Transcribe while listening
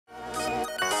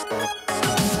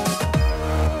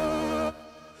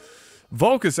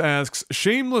Vulcus asks,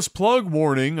 shameless plug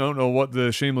warning. I don't know what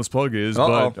the shameless plug is,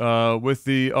 but with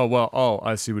the,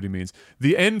 I see what he means.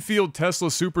 The Enfield Tesla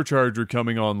supercharger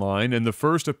coming online and the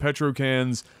first of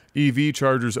Petrocan's EV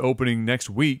chargers opening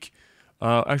next week.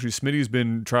 Actually, Smitty's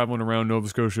been traveling around Nova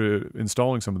Scotia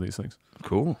installing some of these things.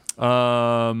 Cool.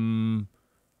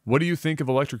 What do you think of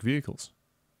electric vehicles?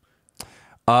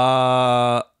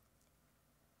 I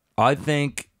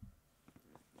think,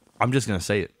 I'm just going to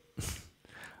say it.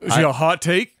 Is it a hot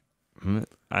take?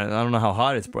 I don't know how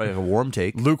hot. It's probably like a warm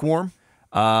take. Lukewarm?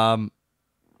 I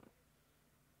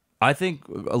think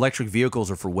electric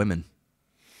vehicles are for women.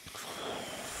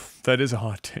 That is a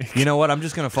hot take. You know what? I'm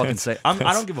just going to fucking say I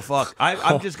don't give a fuck.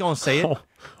 I'm just going to say it.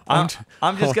 I'm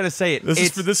just going to say it.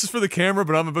 This is for the camera,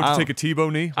 but I'm about to take a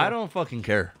Tebow knee. I don't fucking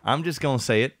care. I'm just going to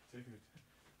say it.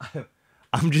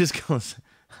 I'm just going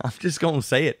to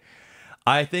say it.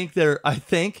 I think that I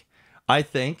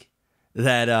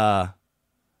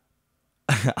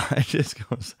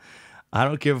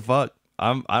don't give a fuck.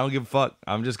 I don't give a fuck.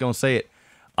 I'm just gonna say it.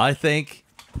 I think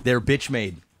they're bitch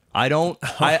made. I don't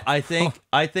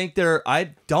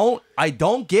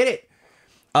get it.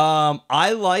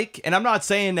 I like, and I'm not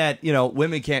saying that,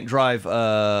 women can't drive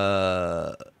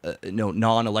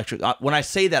non-electric. When I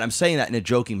say that, I'm saying that in a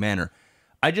joking manner.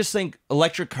 I just think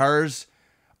electric cars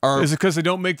are. Is it because they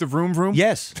don't make the vroom vroom?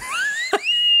 Yes.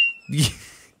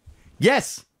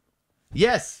 Yes.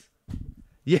 Yes.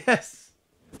 Yes.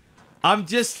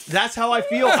 That's how I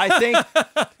feel. I think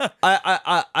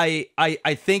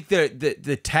I think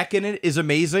the tech in it is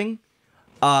amazing.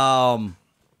 I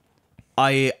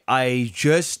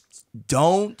just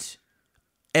don't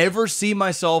ever see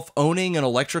myself owning an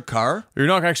electric car. You're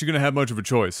not actually going to have much of a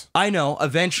choice. I know.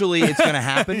 Eventually it's going to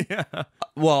happen. Yeah.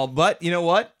 Well, but you know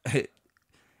what?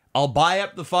 I'll buy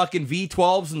up the fucking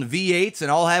V12s and the V8s, and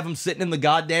I'll have them sitting in the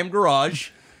goddamn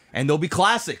garage, and they'll be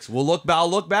classics. I'll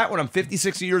look back when I'm 50,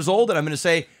 60 years old, and I'm going to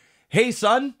say, hey,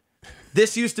 son,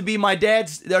 this used to be my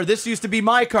dad's, or this used to be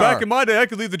my car. Back in my day, I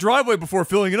could leave the driveway before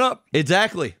filling it up.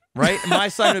 Exactly, right? My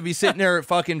son would be sitting there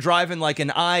fucking driving like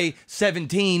an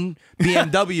I-17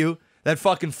 BMW that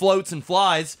fucking floats and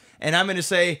flies, and I'm going to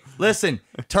say, listen,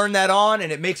 turn that on,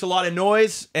 and it makes a lot of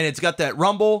noise, and it's got that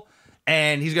rumble.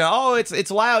 And he's going, oh, it's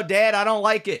loud, Dad. I don't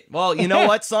like it. Well, you know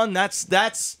what, son?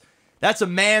 That's a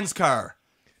man's car.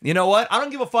 You know what? I don't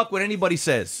give a fuck what anybody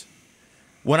says.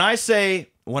 When I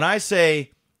say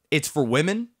it's for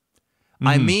women,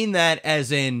 I mean that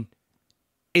as in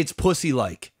it's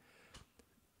pussy-like.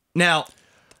 Now,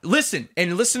 listen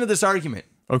to this argument.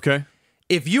 Okay.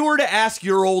 If you were to ask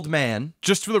your old man,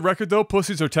 just for the record, though,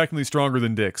 pussies are technically stronger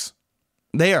than dicks.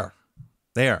 They are.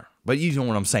 But you know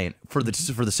what I'm saying. For the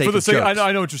sake of jokes.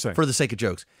 I know what you're saying. For the sake of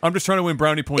jokes. I'm just trying to win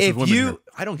brownie points with women here.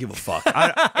 I don't give a fuck.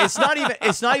 It's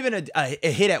not even a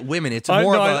hit at women. It's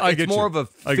more of a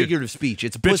figurative speech.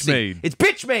 It's bitch pussy. made. It's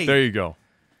bitch made. There you go.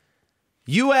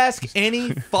 You ask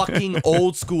any fucking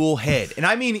old school head, and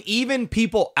I mean even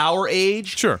people our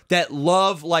age, sure, that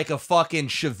love like a fucking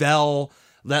Chevelle,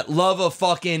 that love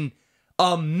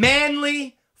a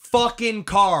manly fucking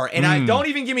car, and I don't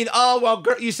even give me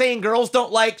you saying girls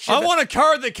don't like Chevelle. I want a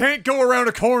car that can't go around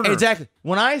a corner. Exactly.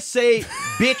 When I say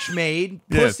bitch made,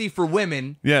 pussy for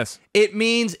women, yes, it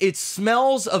means it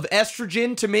smells of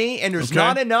estrogen to me, and there's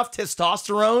not enough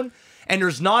testosterone, and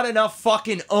there's not enough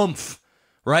fucking oomph,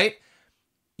 right?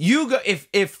 You go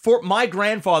if for my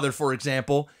grandfather, for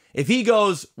example, if he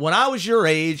goes, when I was your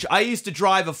age, I used to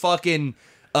drive a fucking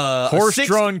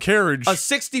horse-drawn carriage, a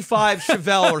 65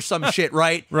 Chevelle or some shit,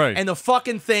 right? Right. And the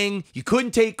fucking thing, you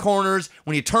couldn't take corners.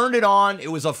 When you turned it on, it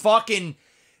was a fucking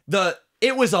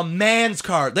it was a man's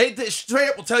car. They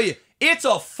straight up will tell you it's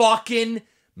a fucking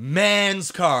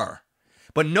man's car.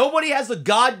 But nobody has a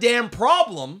goddamn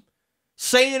problem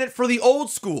saying it for the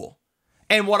old school.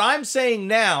 And what I'm saying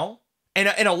now, and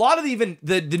a lot of the new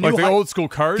like the old school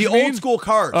cars, the old school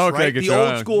cars, okay, right? I get The you.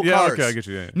 old school cars. Okay, I get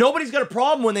you. Yeah. Nobody's got a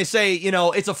problem when they say,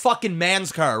 it's a fucking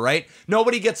man's car, right?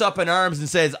 Nobody gets up in arms and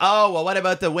says, oh, well, what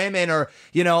about the women? Or,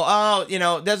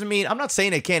 doesn't mean, I'm not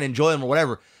saying I can't enjoy them or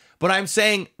whatever, but I'm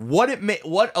saying what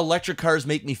electric cars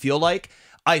make me feel like.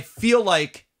 I feel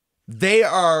like they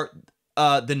are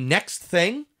the next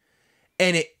thing,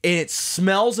 and it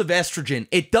smells of estrogen.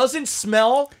 It doesn't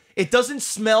smell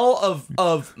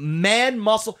of man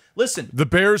muscle. Listen, the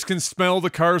bears can smell the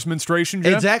car's menstruation,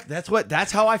 Jeff? Exactly.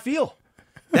 That's how I feel.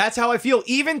 That's how I feel.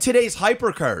 Even today's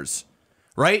hypercars,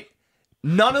 right?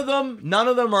 None of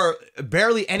them are,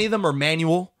 barely any of them are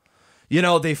manual.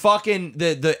 They fucking,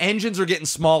 the engines are getting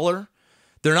smaller.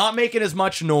 They're not making as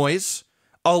much noise.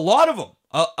 A lot of them,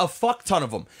 a fuck ton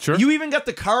of them. Sure. You even got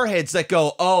the car heads that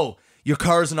go, oh, your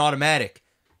car's an automatic.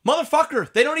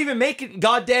 Motherfucker, they don't even make it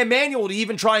goddamn manual to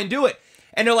even try and do it.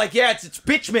 And they're like, yeah, it's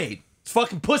bitch made. It's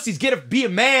fucking pussies. Be a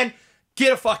man.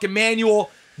 Get a fucking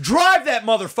manual. Drive that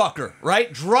motherfucker,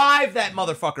 right? Drive that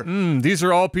motherfucker. These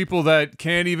are all people that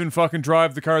can't even fucking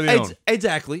drive the car they own.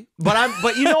 Exactly.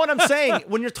 But you know what I'm saying?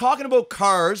 When you're talking about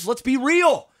cars, let's be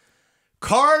real.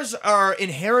 Cars are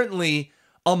inherently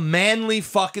a manly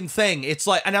fucking thing. It's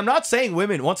like, and I'm not saying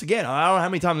women, once again, I don't know how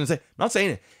many times I'm saying, I'm not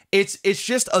saying it. It's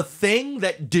just a thing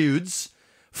that dudes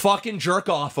fucking jerk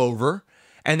off over,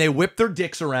 and they whip their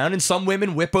dicks around, and some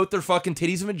women whip out their fucking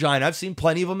titties and vagina. I've seen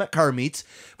plenty of them at car meets,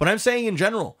 but I'm saying in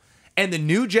general. And the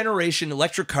new generation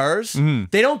electric cars,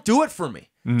 they don't do it for me.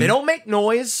 They don't make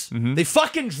noise. They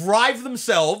fucking drive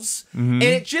themselves. And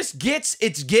it's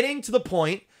getting to the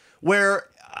point where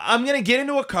I'm going to get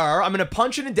into a car, I'm going to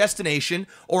punch in a destination,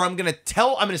 or I'm going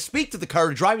to speak to the car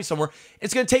to drive me somewhere.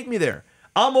 It's going to take me there.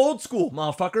 I'm old school,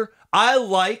 motherfucker. I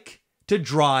like to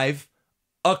drive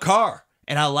a car,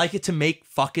 and I like it to make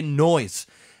fucking noise.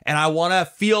 And I want to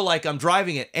feel like I'm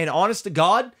driving it. And honest to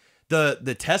God, the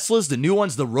Teslas, the new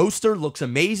ones, the Roadster looks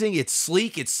amazing. It's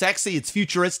sleek, it's sexy, it's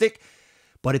futuristic,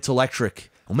 but it's electric.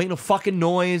 Don't make no fucking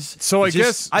noise. So I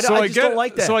just don't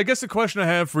like that. So I guess the question I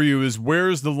have for you is,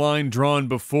 where's the line drawn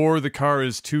before the car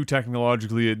is too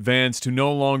technologically advanced to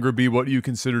no longer be what you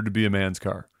consider to be a man's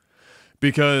car?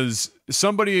 Because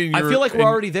somebody in your, I feel like we're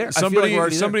already there.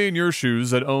 Somebody in your shoes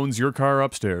that owns your car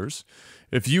upstairs,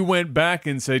 if you went back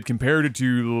and said, compared it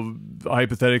to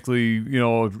hypothetically, you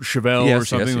know, a Chevelle or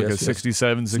something like a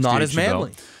 67, 68 not as Chevelle,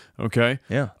 manly. Okay.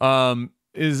 Yeah.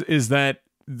 Is that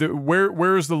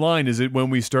where is the line? Is it when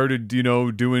we started, you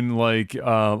know, doing like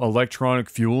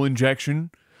electronic fuel injection?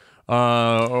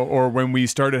 Or when we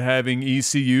started having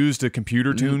ECUs to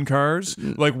computer tune cars?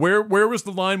 Like where was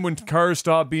the line when cars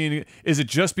stopped being? Is it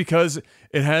just because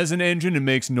it has an engine and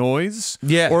makes noise?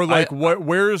 Yeah. Or like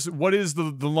what is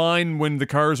the line when the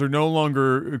cars are no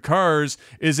longer cars?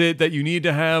 Is it that you need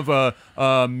to have a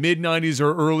mid-90s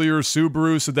or earlier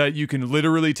Subaru so that you can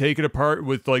literally take it apart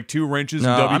with like 2 wrenches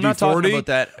and WD-40? I'm not talking about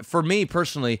that. For me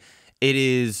personally, it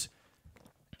is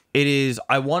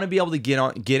I want to be able to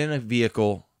get in a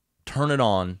vehicle, turn it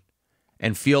on,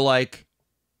 and feel like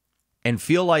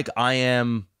I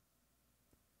am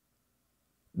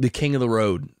the king of the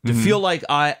road. To feel like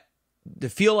I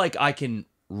can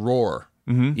roar.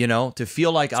 You know, to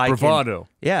feel like I bravado.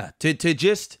 Can,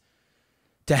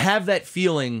 to have that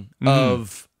feeling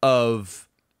of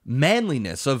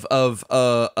manliness, of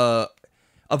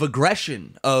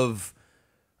aggression, of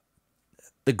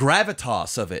the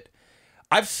gravitas of it.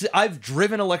 I've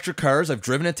driven electric cars. I've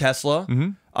driven a Tesla.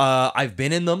 I've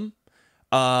been in them.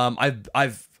 I've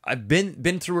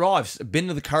been through it all. I've been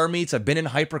to the car meets. I've been in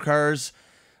hypercars.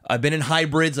 I've been in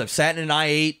hybrids. I've sat in an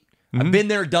i8. I've been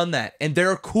there, done that, and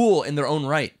they're cool in their own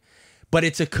right. But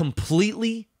it's a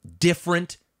completely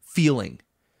different feeling.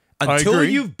 Until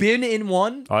you've been in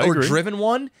one or driven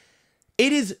one,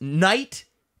 it is night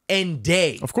and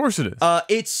day. Of course it is.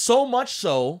 It's so much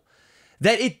so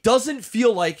that it doesn't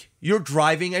feel like you're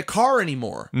driving a car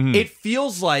anymore. It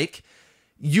feels like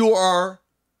you are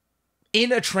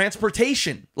in a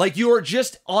transportation. Like you are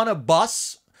just on a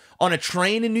bus, on a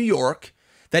train in New York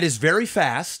that is very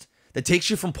fast, that takes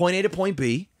you from point A to point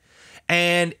B.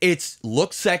 And it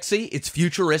looks sexy, it's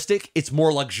futuristic, it's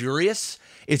more luxurious,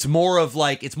 it's more of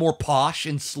like, it's more posh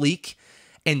and sleek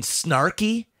and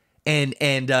snarky and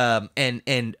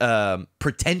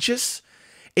pretentious.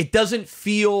 It doesn't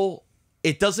feel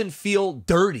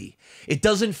dirty. It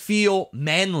doesn't feel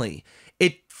manly.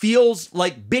 It feels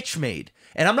like bitch made.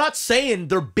 And I'm not saying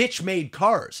they're bitch made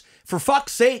cars. For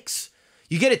fuck's sakes,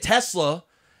 you get a Tesla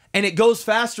and it goes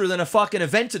faster than a fucking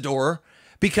Aventador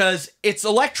because it's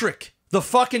electric. The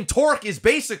fucking torque is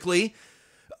basically,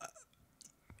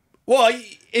 well,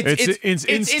 it's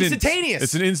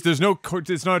instantaneous. There's no,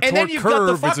 it's not a torque curve. And then you've got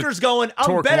the fuckers going,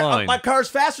 I'm better, my car's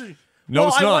faster. No,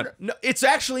 it's not. No, it's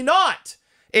actually not.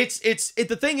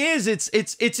 The thing is,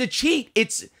 it's a cheat.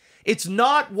 It's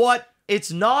not.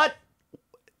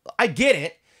 I get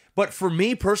it, but for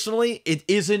me personally, it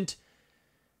isn't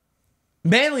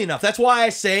manly enough. That's why I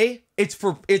say it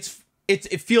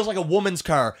feels like a woman's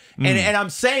car, and I'm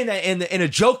saying that in a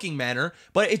joking manner,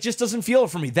 but it just doesn't feel it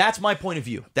for me. That's my point of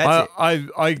view. That's it.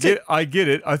 I get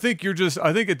it. I think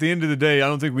I think at the end of the day, I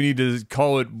don't think we need to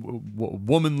call it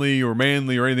womanly or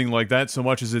manly or anything like that so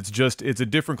much as it's a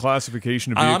different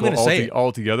classification of vehicle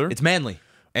altogether. It's manly,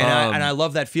 and I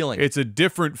love that feeling. It's a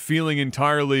different feeling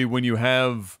entirely when you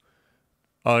have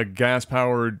a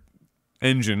gas-powered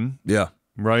engine. Yeah.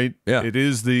 Right? Yeah. It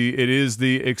is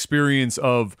the experience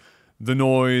of the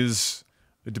noise,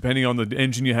 Depending on the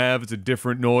engine you have, it's a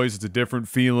different noise, it's a different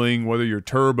feeling, whether you're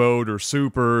turboed or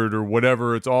supered or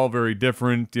whatever, it's all very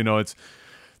different. You know, it's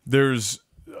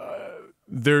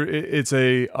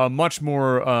a much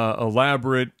more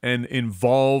elaborate and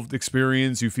involved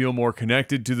experience. You feel more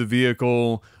connected to the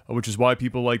vehicle, which is why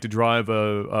people like to drive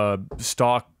a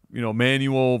stock,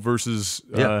 manual versus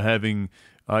having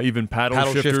even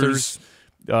paddle shifters.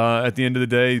 At the end of the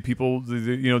day, people,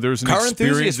 there's an car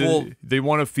experience. They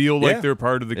want to feel like they're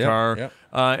part of the car,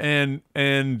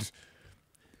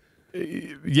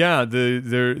 it's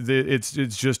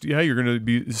just you're going to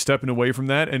be stepping away from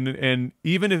that, and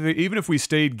even if we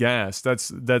stayed gas,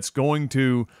 that's going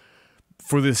to,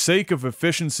 for the sake of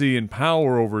efficiency and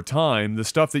power over time, the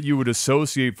stuff that you would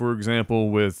associate, for example,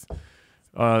 with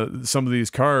some of these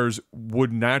cars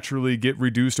would naturally get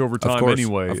reduced over time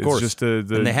anyway. Of course. It's just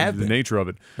the nature of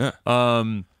it. Yeah.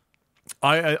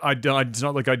 It's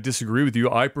not like I disagree with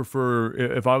you. I prefer,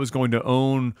 if I was going to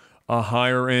own a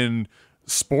higher end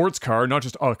sports car, not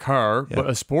just a car, but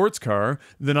a sports car,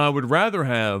 then I would rather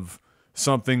have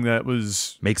something that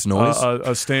makes noise,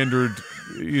 a standard,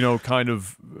 kind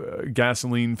of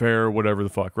gasoline fare, whatever the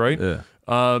fuck, right? Yeah.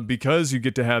 Because you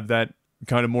get to have that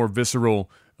kind of more visceral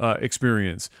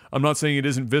experience. I'm not saying it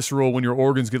isn't visceral when your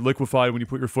organs get liquefied when you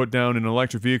put your foot down in an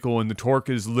electric vehicle and the torque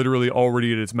is literally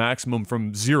already at its maximum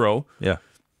from zero. Yeah.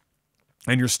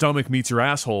 And your stomach meets your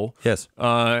asshole. Yes.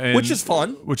 Which is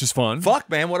fun. Fuck,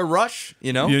 man, what a rush,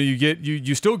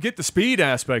 You still get the speed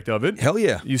aspect of it. Hell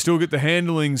yeah. You still get the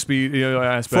handling speed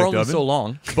aspect for only of it. so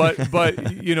long.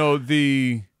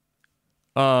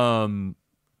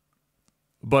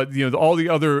 But all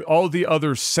the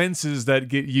other senses that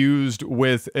get used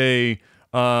with a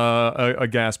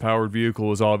gas powered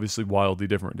vehicle is obviously wildly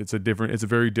different. It's a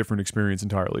very different experience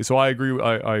entirely. So I agree.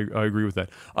 I agree with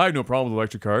that. I have no problem with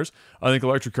electric cars. I think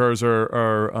electric cars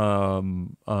are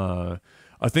I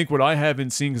think what I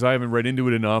haven't seen, because I haven't read into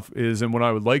it enough, is, and what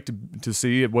I would like to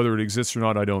see, whether it exists or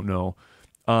not, I don't know,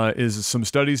 is some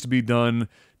studies to be done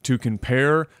to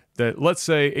compare that. Let's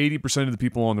say 80% of the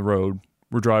people on the road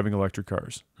were driving electric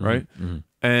cars, right? Mm-hmm.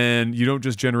 And you don't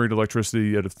just generate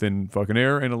electricity out of thin fucking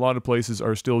air, and a lot of places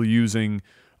are still using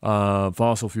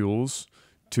fossil fuels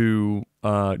to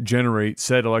generate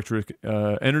said electric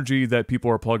energy that people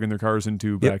are plugging their cars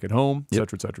into back at home, et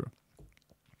cetera, et cetera.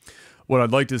 What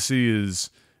I'd like to see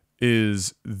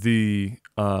is the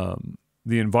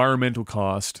environmental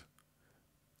cost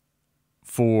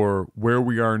for where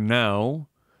we are now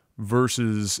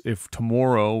versus if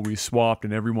tomorrow we swapped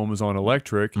and everyone was on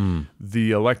electric,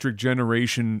 the electric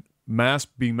generation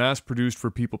being mass produced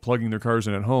for people plugging their cars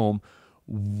in at home,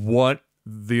 what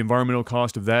the environmental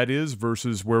cost of that is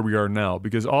versus where we are now.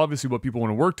 Because obviously what people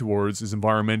want to work towards is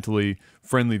environmentally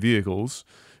friendly vehicles,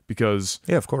 because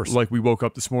of course, like we woke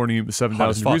up this morning, it was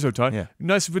 7,000 degrees outside. Yeah.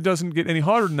 Nice if it doesn't get any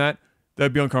hotter than that,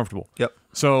 that'd be uncomfortable. Yep.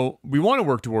 So we want to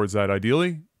work towards that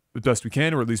ideally, the best we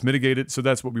can, or at least mitigate it. So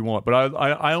that's what we want. But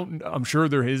I'm sure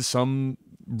there is some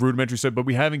rudimentary step, but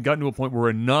we haven't gotten to a point where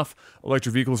enough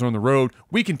electric vehicles are on the road.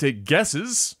 We can take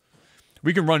guesses.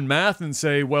 We can run math and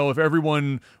say, well, if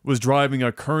everyone was driving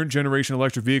a current generation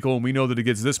electric vehicle, and we know that it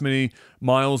gets this many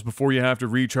miles before you have to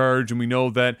recharge, and we know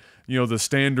that, the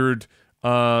standard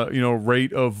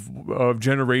rate of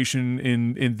generation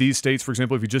in these states, for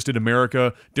example, if you just did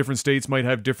America, different states might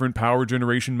have different power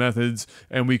generation methods,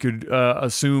 and we could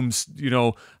assume,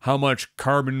 how much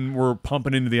carbon we're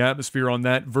pumping into the atmosphere on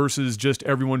that versus just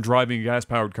everyone driving a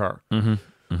gas-powered car.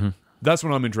 Mm-hmm. Mm-hmm. That's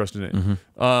what I'm interested in.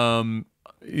 Mm-hmm.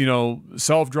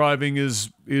 Self-driving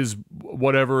is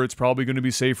whatever. It's probably going to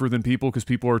be safer than people because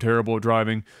people are terrible at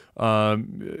driving.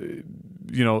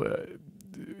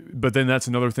 But then that's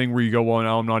another thing where you go, well,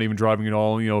 now I'm not even driving at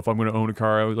all. If I'm going to own a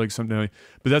car, I would like something.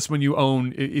 But that's when you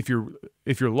own, if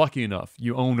you're lucky enough,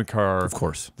 you own a car, of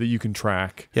course, that you can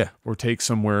track, yeah, or take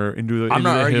somewhere into the. I'm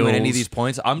not arguing hills, any of these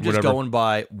points. I'm just going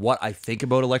by what I think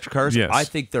about electric cars. Yes. I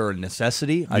think they're a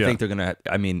necessity. I think they're gonna.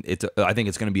 I think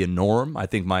it's gonna be a norm. I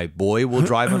think my boy will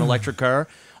drive an electric car.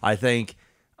 I think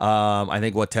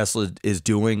what Tesla is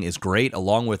doing is great,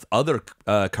 along with other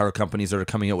car companies that are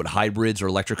coming out with hybrids or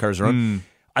electric cars.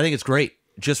 I think it's great.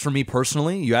 Just for me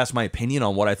personally, you asked my opinion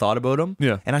on what I thought about them.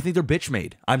 Yeah. And I think they're bitch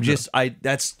made. I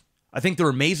think they're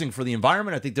amazing for the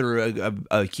environment. I think they're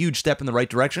a huge step in the right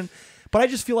direction. But I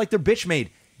just feel like they're bitch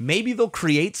made. Maybe they'll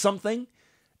create something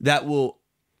that will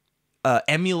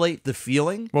emulate the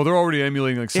feeling. Well, they're already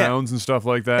emulating sounds and stuff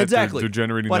like that. Exactly. They're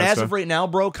generating but that as stuff. of right now,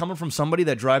 bro, coming from somebody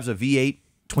that drives a V8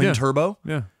 twin turbo,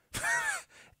 yeah,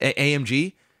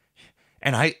 AMG,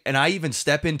 and I even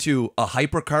step into a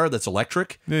hypercar that's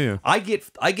electric, I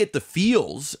get the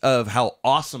feels of how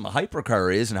awesome a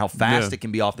hypercar is and how fast it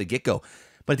can be off the get-go.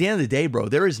 But at the end of the day, bro,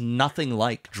 there is nothing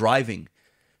like driving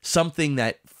something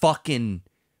that fucking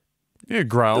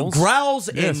growls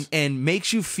and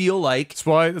makes you feel like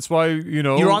that's why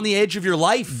you're on the edge of your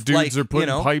life. Dudes are putting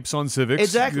pipes on Civics.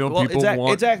 Exactly.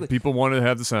 People want to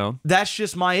have the sound. That's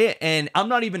just my it. And I'm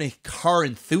not even a car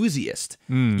enthusiast.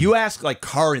 You ask like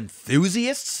car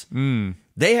enthusiasts,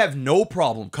 they have no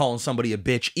problem calling somebody a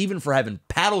bitch, even for having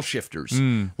paddle shifters,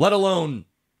 let alone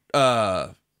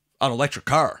an electric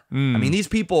car. I mean, these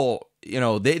people,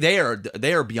 they are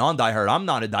beyond diehard. I'm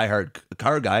not a diehard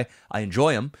car guy. I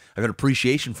enjoy them. I got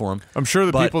appreciation for them. I'm sure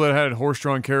the people that had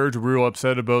horse-drawn carriage were real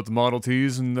upset about the Model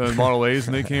Ts and the Model A's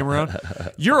when they came around.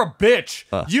 You're a bitch.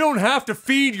 You don't have to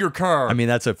feed your car. I mean,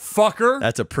 that's a fucker.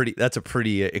 That's a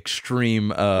pretty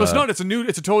extreme. Well, it's not. It's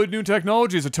a totally new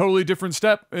technology. It's a totally different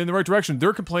step in the right direction.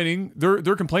 They're complaining.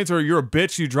 Their complaints are you're a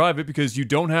bitch. You drive it because you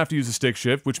don't have to use a stick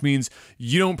shift, which means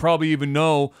you don't probably even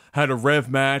know how to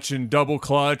rev match and double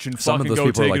clutch and fucking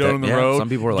go take it out on the road. Some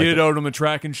people are like get it out on the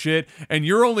track and shit. And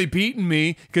you're only beating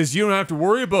me because you don't have to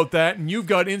worry about that, and you've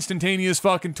got instantaneous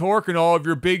fucking torque and all of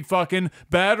your big fucking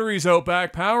batteries out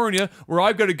back powering you, where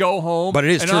I've got to go home. But it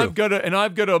is and true. I've got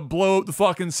to blow out the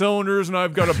fucking cylinders, and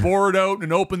I've got to bore it out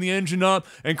and open the engine up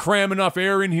and cram enough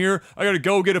air in here. I got to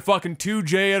go get a fucking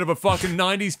 2J out of a fucking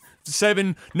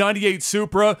 97, 98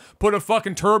 Supra, put a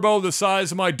fucking turbo the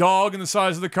size of my dog and the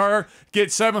size of the car,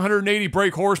 get 780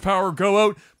 brake horsepower, go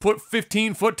out, put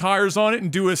 15-foot tires on it,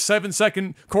 and do a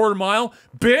 7-second quarter mile.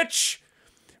 Bitch!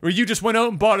 Or you just went out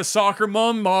and bought a soccer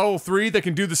mom Model 3 that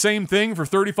can do the same thing for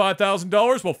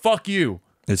 $35,000? Well, fuck you.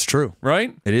 It's true.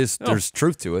 Right? It is. No. There's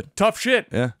truth to it. Tough shit.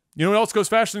 Yeah. You know what else goes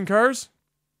faster than cars?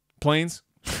 Planes.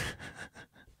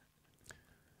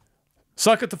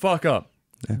 Suck it the fuck up.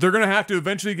 Yeah. They're going to have to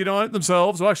eventually get on it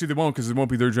themselves. Well, actually, they won't because it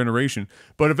won't be their generation.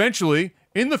 But eventually,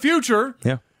 in the future,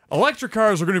 electric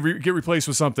cars are going to get replaced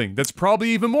with something that's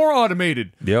probably even more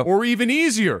automated or even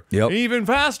easier, even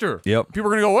faster. People are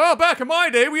going to go, well, back in my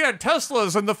day, we had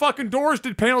Teslas and the fucking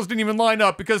panels didn't even line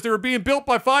up because they were being built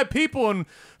by 5 people in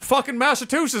fucking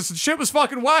Massachusetts and shit was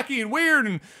fucking wacky and weird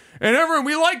and everyone,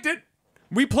 we liked it.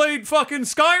 We played fucking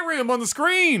Skyrim on the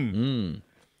screen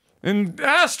and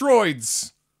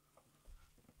Asteroids.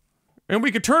 And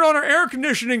we could turn on our air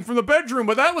conditioning from the bedroom,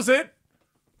 but that was it.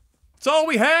 It's all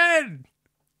we had.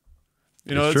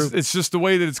 It's just the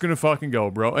way that it's gonna fucking go,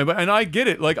 bro. And I get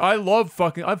it. Like I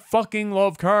fucking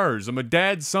love cars. I'm a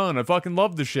dad's son. I fucking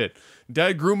love the shit.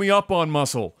 Dad grew me up on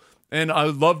muscle, and I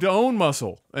would love to own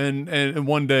muscle and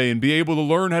one day and be able to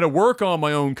learn how to work on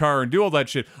my own car and do all that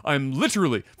shit. I'm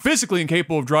literally physically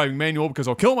incapable of driving manual because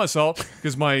I'll kill myself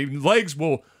because my legs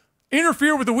will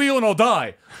interfere with the wheel and I'll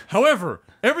die. However,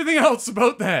 everything else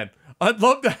about that, I'd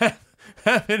love to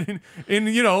have it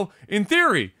in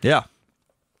theory. Yeah.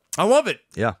 I love it.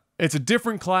 Yeah. It's a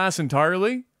different class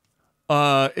entirely.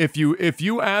 If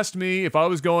you asked me if I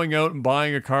was going out and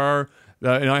buying a car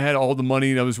and I had all the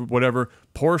money and I was whatever,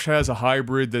 Porsche has a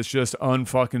hybrid that's just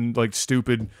unfucking like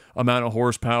stupid amount of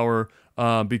horsepower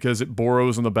because it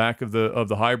borrows on the back of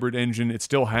the hybrid engine. It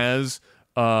still has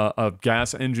a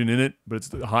gas engine in it, but it's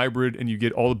the hybrid, and you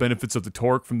get all the benefits of the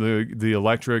torque from the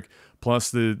electric,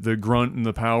 plus the grunt and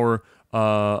the power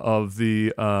of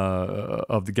the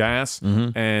gas,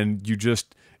 and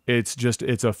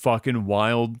it's a fucking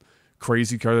wild,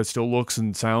 crazy car that still looks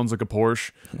and sounds like a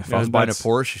Porsche. If I was buying a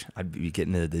Porsche, I'd be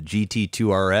getting the GT2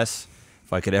 RS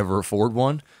if I could ever afford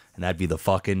one, and that'd be the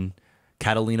fucking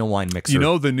Catalina wine mixer. You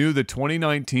know the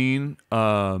 2019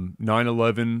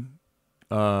 911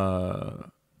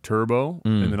 Turbo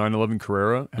and the 911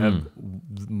 Carrera have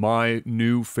my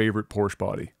new favorite Porsche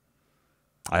body.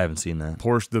 I haven't seen that.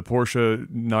 The Porsche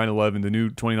 911, the new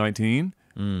 2019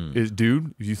 is,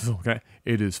 dude, if you look at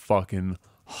it, is fucking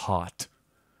hot.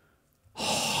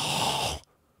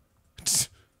 It's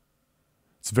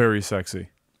very sexy.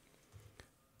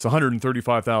 It's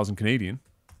 135,000 Canadian.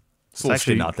 It's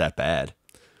actually not that bad.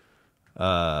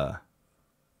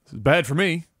 It's bad for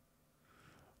me.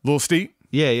 A little steep.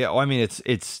 Yeah. Well, I mean,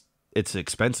 it's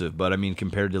expensive, but I mean,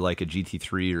 compared to like a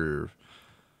GT3 or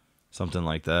something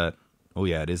like that, oh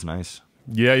yeah, it is nice.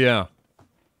 Yeah.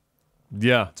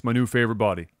 It's my new favorite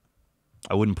body.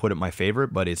 I wouldn't put it my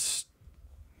favorite, but it's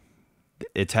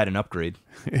had an upgrade.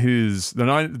 It is the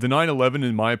 911,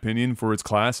 in my opinion, for its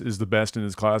class, is the best in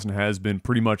its class and has been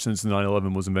pretty much since the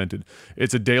 911 was invented.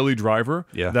 It's a daily driver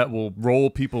that will roll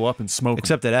people up and smoke.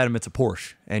 Except that, Adam, it's a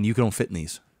Porsche, and you don't fit in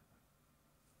these.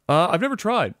 I've never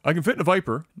tried. I can fit in a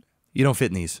Viper. You don't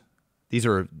fit in these. These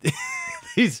are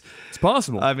It's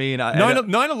possible. I mean,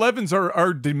 911s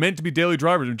are meant to be daily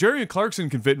drivers. Jerry Clarkson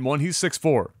can fit in one. He's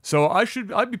 6'4", so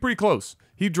I'd be pretty close.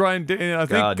 He'd drive. I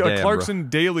think Clarkson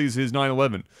Daly's his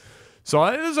 911. So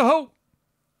there's a hope.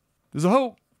 There's a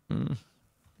hope.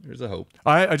 There's a hope.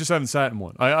 I just haven't sat in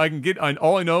one. I can get.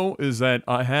 All I know is that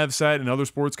I have sat in other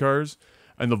sports cars,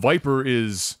 and the Viper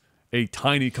is a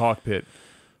tiny cockpit,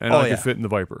 and I could fit in the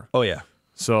Viper. Oh yeah.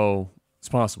 So it's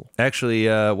possible. Actually,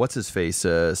 what's his face?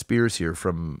 Spears here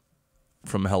from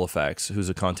Halifax, who's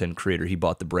a content creator. He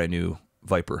bought the brand new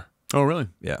Viper. Oh really?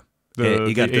 Yeah.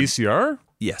 He got the ACR.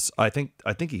 Yes, I think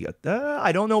he got.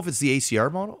 I don't know if it's the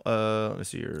ACR model. Let me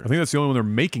see here. I think that's the only one they're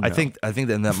making. I think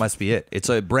then that must be it. It's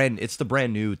the brand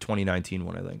new 2019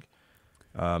 one, I think.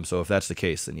 So if that's the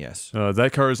case, then yes.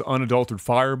 That car is unadulterated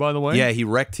fire, by the way. Yeah, he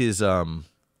wrecked his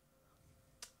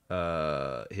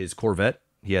Corvette.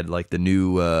 He had like the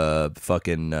new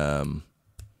fucking.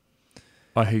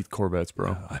 I hate Corvettes,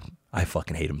 bro. I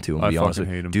fucking hate him too. I'm gonna be honest with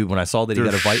you. Hate him. Dude, when I saw that he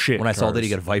got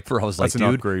a Viper, I was like,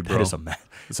 dude, that is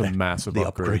it's a massive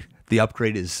upgrade. The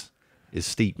upgrade is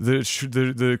steep.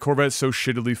 The Corvette's so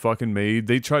shittily fucking made.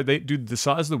 Dude, the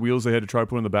size of the wheels they had to try to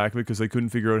put on the back of it because they couldn't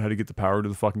figure out how to get the power to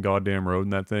the fucking goddamn road in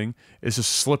that thing. It's a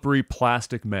slippery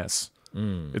plastic mess.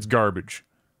 It's garbage.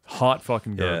 Hot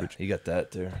fucking garbage. Yeah, you got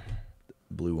that there.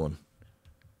 Blue one.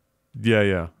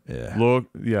 Yeah. Look,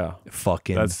 yeah.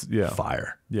 Fucking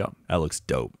fire. Yeah. That looks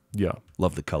dope. Yeah.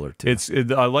 Love the color too.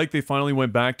 I like they finally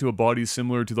went back to a body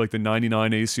similar to like the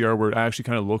 99 ACR where it actually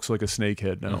kind of looks like a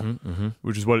snakehead now,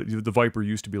 which is what the Viper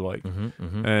used to be like.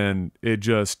 And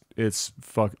it's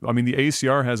fuck. I mean, the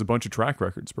ACR has a bunch of track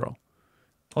records, bro.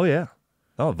 Oh yeah.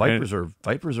 Oh, Vipers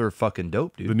are fucking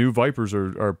dope, dude. The new Vipers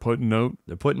are putting out.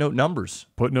 They're putting out numbers.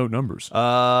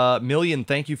 Million,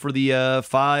 thank you for the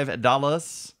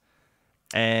 $5.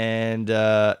 And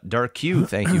Dark Q,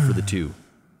 thank you for the 2.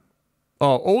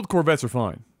 Oh, old Corvettes are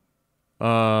fine.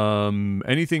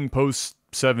 Anything post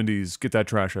 70s, get that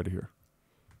trash out of here.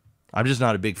 I'm just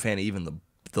not a big fan of even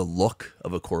the look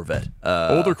of a Corvette.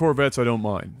 Older Corvettes, I don't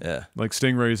mind. Yeah, like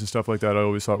Stingrays and stuff like that. I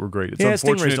always thought were great.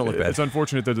 Stingrays don't look bad. It's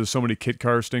unfortunate that there's so many kit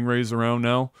car Stingrays around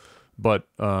now, but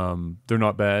they're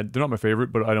not bad. They're not my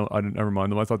favorite, but I didn't ever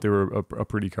mind them. I thought they were a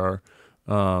pretty car,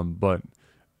 but.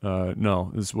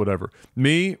 No, it's whatever.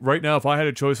 Me, right now, if I had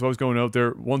a choice, if I was going out there,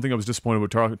 one thing I was disappointed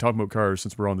with talking about cars,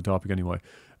 since we're on the topic anyway,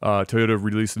 Toyota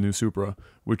released the new Supra,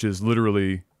 which is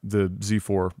literally the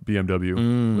Z4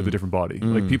 BMW with a different body.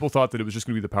 Like, people thought that it was just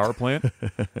going to be the power plant,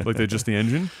 like just the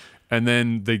engine, and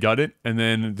then they got it, and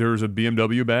then there's a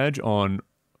BMW badge on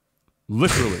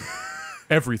literally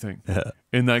everything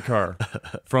in that car,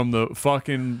 from the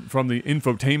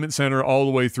infotainment center all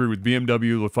the way through with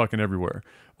BMW fucking everywhere.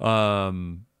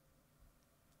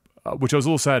 Which I was a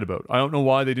little sad about. I don't know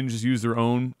why they didn't just use their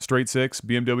own straight six.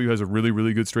 BMW has a really,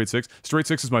 really good straight six. Straight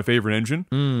six is my favorite engine.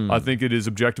 I think it is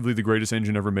objectively the greatest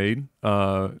engine ever made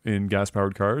in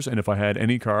gas-powered cars. And if I had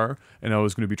any car and I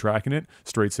was going to be tracking it,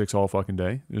 straight six all fucking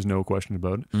day. There's no question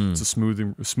about it. It's a smooth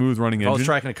running engine. If I was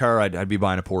tracking a car, I'd be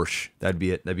buying a Porsche. That'd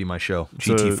be it. That'd be my show.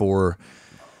 GT4.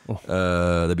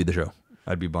 That'd be the show.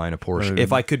 I'd be buying a Porsche.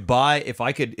 If I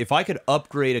could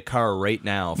upgrade a car right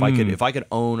now, if I could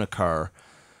own a car,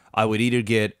 I would either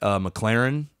get a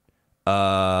McLaren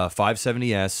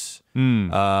 570S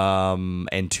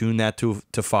and tune that to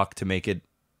fuck to make it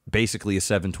basically a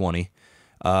 720,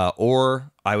 or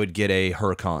I would get a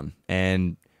Huracan.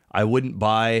 And I wouldn't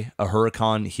buy a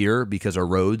Huracan here because our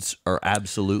roads are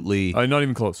absolutely not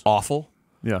even close, awful.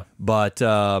 Yeah, but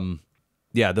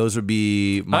yeah, those would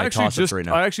be my toss-ups right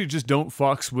now. I actually just don't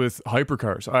fucks with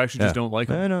hypercars. I actually just don't like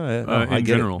them. I in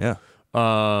get general. It.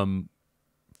 Yeah.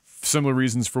 Similar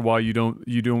reasons for why you don't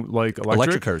like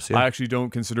electric cars. Yeah. I actually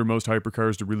don't consider most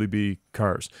hypercars to really be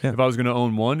cars. Yeah. If I was going to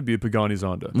own one, it'd be a Pagani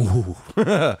Zonda.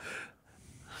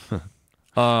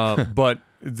 But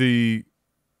the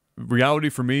reality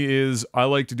for me is I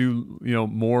like to do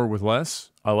more with less.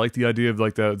 I like the idea of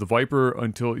like the Viper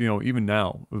until even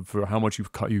now for how much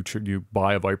you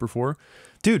buy a Viper for.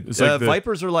 Dude, like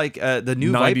Vipers are like the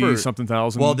new 90 Viper something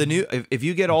thousand. Well, the new if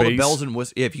you get all the bells and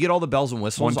whistles, if you get all the bells and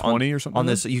whistles 120 or something on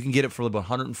this, you can get it for about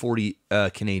 140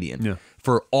 Canadian. Yeah.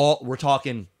 For all we're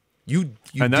talking, you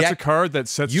and that's a car that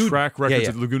sets track records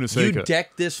at Laguna Seca. You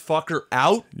deck this fucker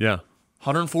out. Yeah.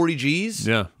 140 G's.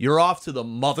 Yeah. You're off to the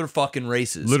motherfucking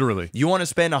races. Literally. You want to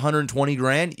spend 120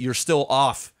 grand? You're still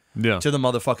off. Yeah. To the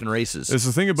motherfucking races. It's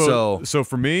the thing about so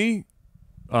for me,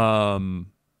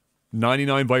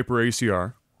 99 Viper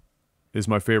ACR is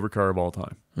my favorite car of all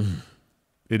time.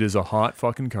 It is a hot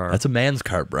fucking car. That's a man's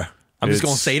car, bro. I'm just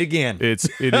gonna say it again. It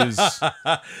is.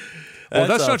 Well,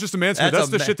 that's not just a man screw. That's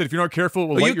the shit that if you're not careful, it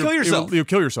will you'll kill yourself. You'll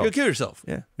kill yourself. You'll kill yourself.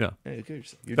 Yeah. Yeah. You'll kill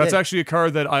yourself. That's actually a car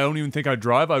that I don't even think I'd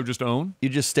drive. I would just own. You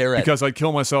just stare at because I'd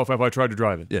kill myself if I tried to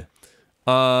drive it. Yeah.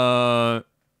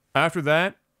 After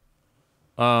that,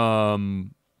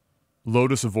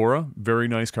 Lotus Evora, very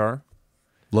nice car.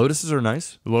 Lotuses are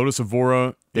nice. The Lotus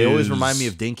Evora. They always remind me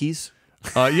of Dinkies.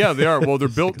 Yeah, they are. Well, they're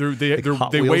built.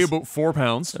 They weigh about 4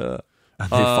 pounds. They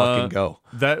fucking go.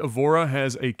 That Evora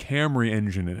has a Camry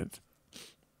engine in it.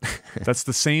 That's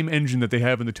the same engine that they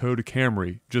have in the Toyota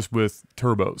Camry, just with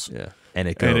turbos. Yeah, and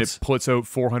it goes. And it puts out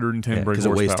 410 brake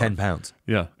horsepower. Because it weighs 10 pounds.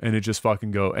 Yeah, and it just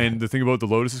fucking go. And the thing about the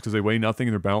Lotus is because they weigh nothing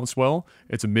and they're balanced well.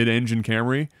 It's a mid-engine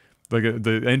Camry. Like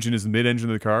the engine is the mid-engine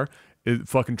of the car. It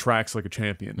fucking tracks like a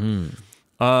champion.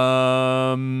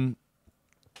 And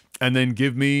then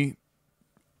give me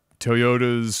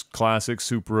Toyota's classic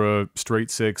Supra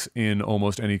straight six in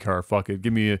almost any car. Fuck it.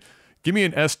 Give me an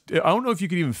S. I don't know if you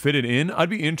could even fit it in.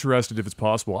 I'd be interested if it's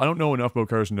possible. I don't know enough about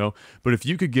cars to know, but if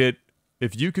you could get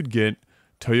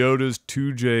Toyota's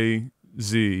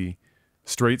 2JZ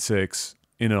straight six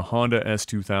in a Honda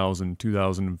S2000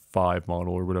 2005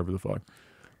 model or whatever the fuck,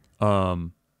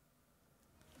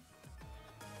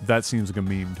 that seems like a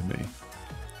meme to me.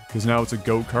 Because now it's a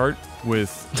go-kart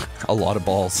with a lot of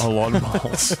balls. A lot of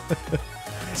balls.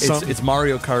 It's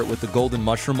Mario Kart with the golden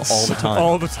mushroom all the time.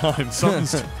 All the time.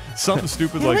 Something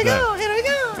stupid like that. Here we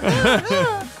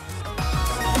go.